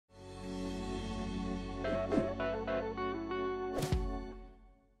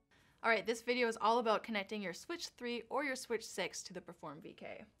Alright, this video is all about connecting your Switch 3 or your Switch 6 to the Perform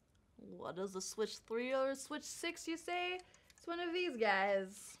VK. What is a Switch 3 or a Switch 6, you say? It's one of these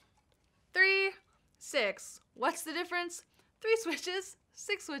guys. 3, 6. What's the difference? 3 switches,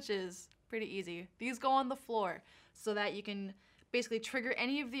 6 switches. Pretty easy. These go on the floor so that you can basically trigger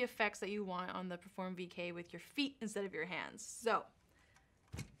any of the effects that you want on the Perform VK with your feet instead of your hands. So,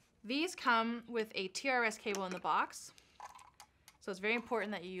 these come with a TRS cable in the box. So it's very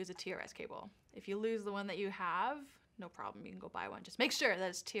important that you use a TRS cable. If you lose the one that you have, no problem, you can go buy one. Just make sure that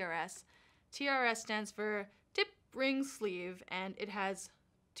it's TRS. TRS stands for tip, ring, sleeve, and it has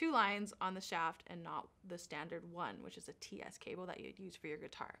 2 lines on the shaft and not the standard one, which is a TS cable that you'd use for your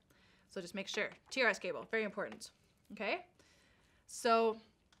guitar. So just make sure. TRS cable, very important. Okay? So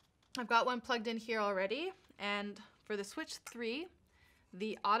I've got one plugged in here already, and for the Switch 3,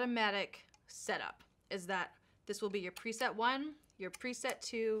 the automatic setup is that this will be your preset 1, your preset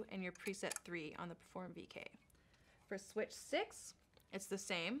 2, and your preset 3 on the Perform VK. For Switch 6, it's the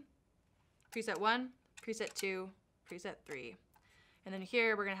same. Preset 1, preset 2, preset 3. And then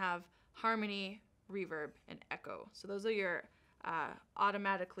here we're gonna have harmony, reverb, and echo. So those are your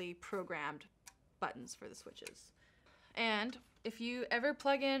automatically programmed buttons for the switches. And if you ever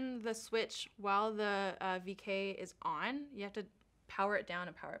plug in the switch while the VK is on, you have to power it down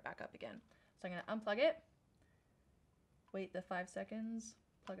and power it back up again. So I'm gonna unplug it, wait the 5 seconds,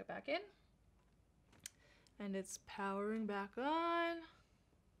 plug it back in, and it's powering back on.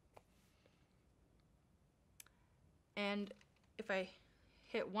 And if I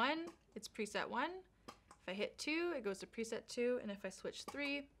hit 1, it's preset 1. If I hit 2, it goes to preset 2, and if I switch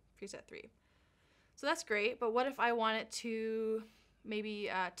 3, preset 3. So that's great, but what if I wanted to maybe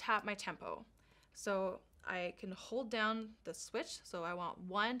tap my tempo? So I can hold down the switch, so I want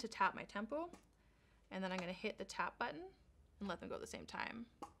 1 to tap my tempo, and then I'm gonna hit the tap button and let them go at the same time.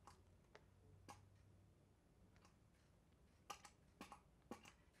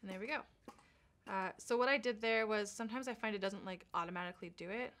 And there we go. So what I did there was, sometimes I find it doesn't like automatically do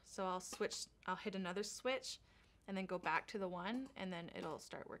it, so I'll hit another switch and then go back to the 1, and then it'll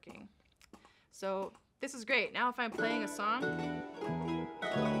start working. So this is great. Now if I'm playing a song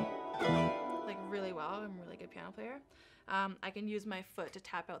like really well, I'm a really good piano player, I can use my foot to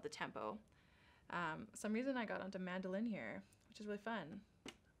tap out the tempo. For some reason I got onto mandolin here, which is really fun.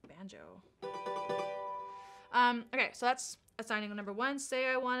 Banjo. Okay, so that's assigning number 1. Say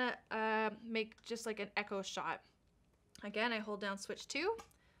I want to make just like an echo shot. Again, I hold down switch 2,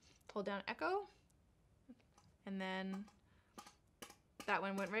 hold down echo, and then that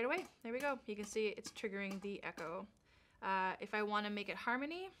one went right away. There we go. You can see it's triggering the echo. If I want to make it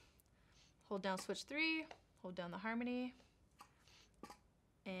harmony, hold down switch 3, hold down the harmony,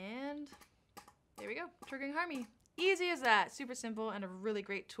 and there we go, triggering harmony. Easy as that, super simple and a really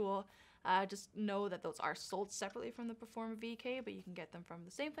great tool. Just know that those are sold separately from the Perform VK, but you can get them from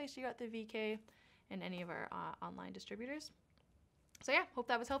the same place you got the VK and any of our online distributors. So yeah, hope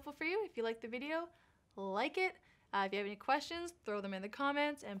that was helpful for you. If you liked the video, like it. If you have any questions, throw them in the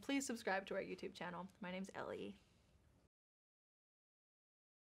comments, and please subscribe to our YouTube channel. My name's Ellie.